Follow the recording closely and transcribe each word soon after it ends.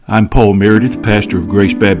I'm Paul Meredith, pastor of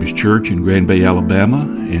Grace Baptist Church in Grand Bay, Alabama,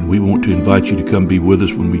 and we want to invite you to come be with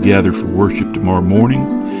us when we gather for worship tomorrow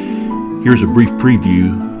morning. Here's a brief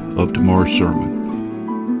preview of tomorrow's sermon.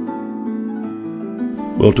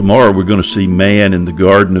 Well, tomorrow we're going to see man in the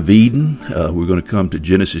Garden of Eden. We're going to come to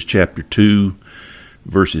Genesis chapter 2,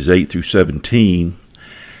 verses 8 through 17.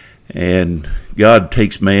 And God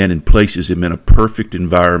takes man and places him in a perfect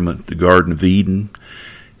environment, the Garden of Eden.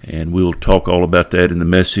 And we'll talk all about that in the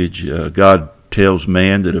message. God tells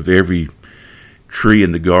man that of every tree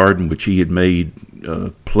in the garden which he had made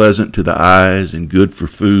pleasant to the eyes and good for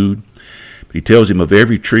food, but he tells him of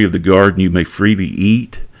every tree of the garden you may freely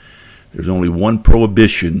eat. There's only one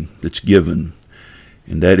prohibition that's given,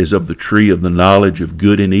 and that is of the tree of the knowledge of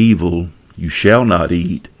good and evil you shall not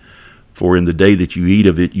eat, for in the day that you eat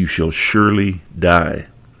of it you shall surely die.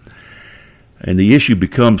 And the issue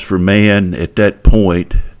becomes for man at that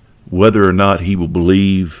point whether or not he will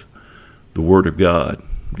believe the Word of God.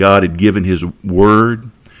 God had given His Word.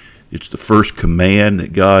 It's the first command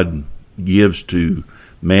that God gives to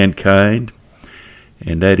mankind,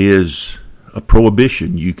 and that is a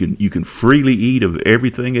prohibition. You can freely eat of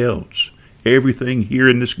everything else. Everything here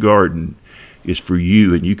in this garden is for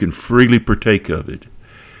you, and you can freely partake of it.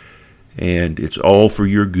 And it's all for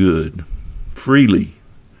your good. Freely.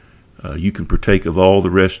 You can partake of all the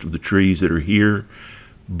rest of the trees that are here,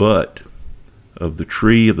 but of the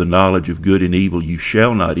tree of the knowledge of good and evil you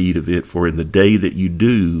shall not eat of it, for in the day that you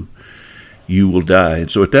do, you will die. And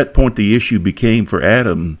so at that point the issue became for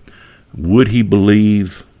Adam, would he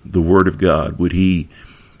believe the Word of God? Would he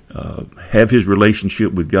have his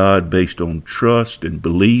relationship with God based on trust and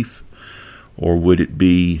belief, or would it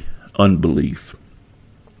be unbelief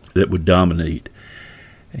that would dominate?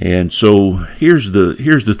 And so here's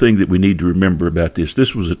the thing that we need to remember about this.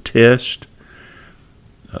 This was a test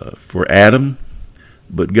for Adam,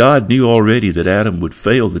 but God knew already that Adam would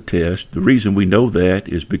fail the test. The reason we know that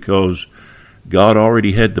is because God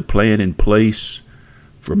already had the plan in place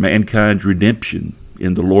for mankind's redemption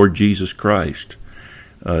in the Lord Jesus Christ.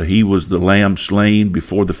 He was the lamb slain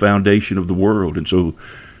before the foundation of the world, and so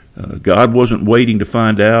God wasn't waiting to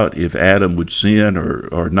find out if Adam would sin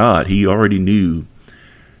or not. He already knew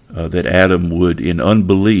that Adam would, in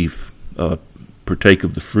unbelief, partake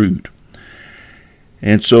of the fruit.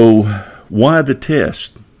 And so, why the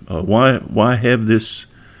test? Why have this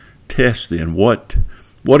test then? What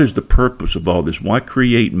is the purpose of all this? Why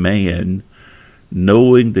create man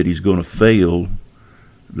knowing that he's going to fail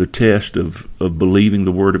the test of believing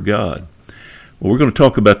the Word of God? Well, we're going to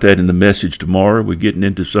talk about that in the message tomorrow. We're getting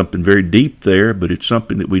into something very deep there, but it's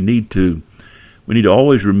something that we need to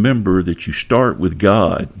always remember, that you start with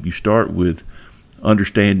God. You start with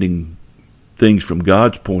understanding things from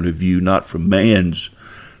God's point of view, not from man's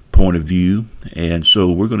point of view. And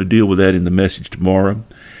so we're going to deal with that in the message tomorrow.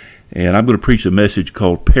 And I'm going to preach a message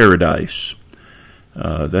called Paradise.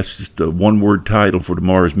 That's just a one-word title for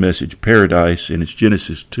tomorrow's message, Paradise, and it's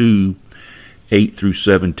Genesis 2, 8 through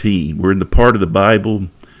 17. We're in the part of the Bible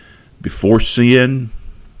before sin,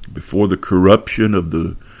 before the corruption of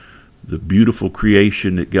the beautiful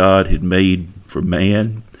creation that God had made for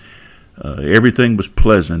man. Everything was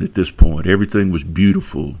pleasant at this point. Everything was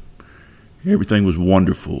beautiful. Everything was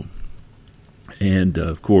wonderful. And,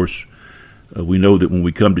 of course, we know that when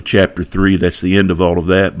we come to chapter 3, that's the end of all of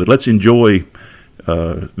that. But let's enjoy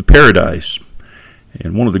the paradise.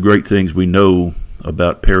 And one of the great things we know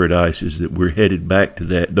about paradise is that we're headed back to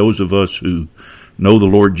that. Those of us who know the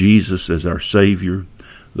Lord Jesus as our Savior,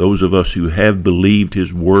 those of us who have believed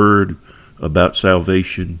His Word about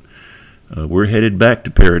salvation, we're headed back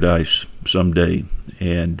to paradise someday,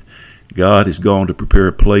 and God has gone to prepare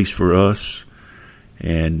a place for us,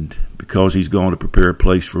 and because He's gone to prepare a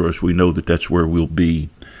place for us, we know that that's where we'll be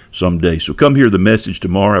someday. So come hear the message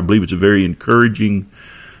tomorrow. I believe it's a very encouraging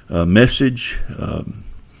message,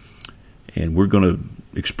 and we're going to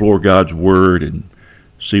explore God's Word and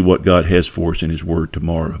see what God has for us in His Word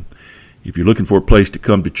tomorrow. If you're looking for a place to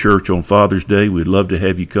come to church on Father's Day, we'd love to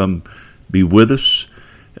have you come be with us.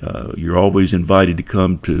 You're always invited to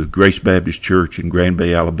come to Grace Baptist Church in Grand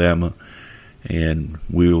Bay, Alabama, and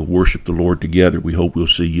we'll worship the Lord together. We hope we'll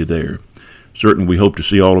see you there. Certainly, we hope to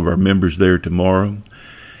see all of our members there tomorrow.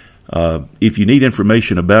 If you need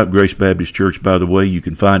information about Grace Baptist Church, by the way, you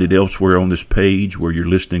can find it elsewhere on this page where you're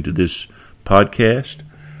listening to this podcast,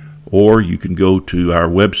 or you can go to our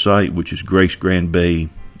website, which is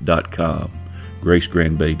gracegrandbay.com,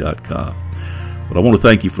 gracegrandbay.com. But I want to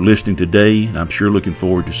thank you for listening today, and I'm sure looking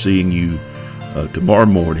forward to seeing you tomorrow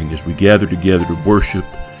morning as we gather together to worship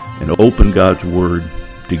and open God's Word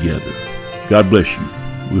together. God bless you.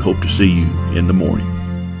 We hope to see you in the morning.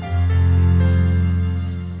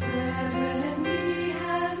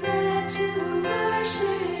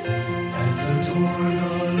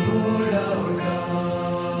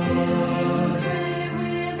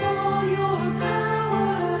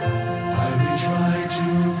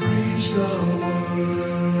 preach the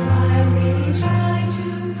word. While we try to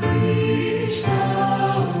preach the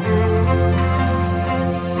word.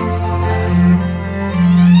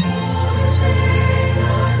 Lord, say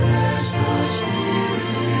not lest the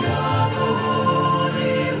Spirit of the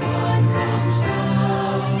Holy One comes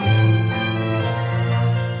down.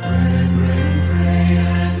 Brethren, pray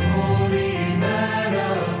and holy manna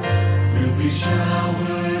will be shown.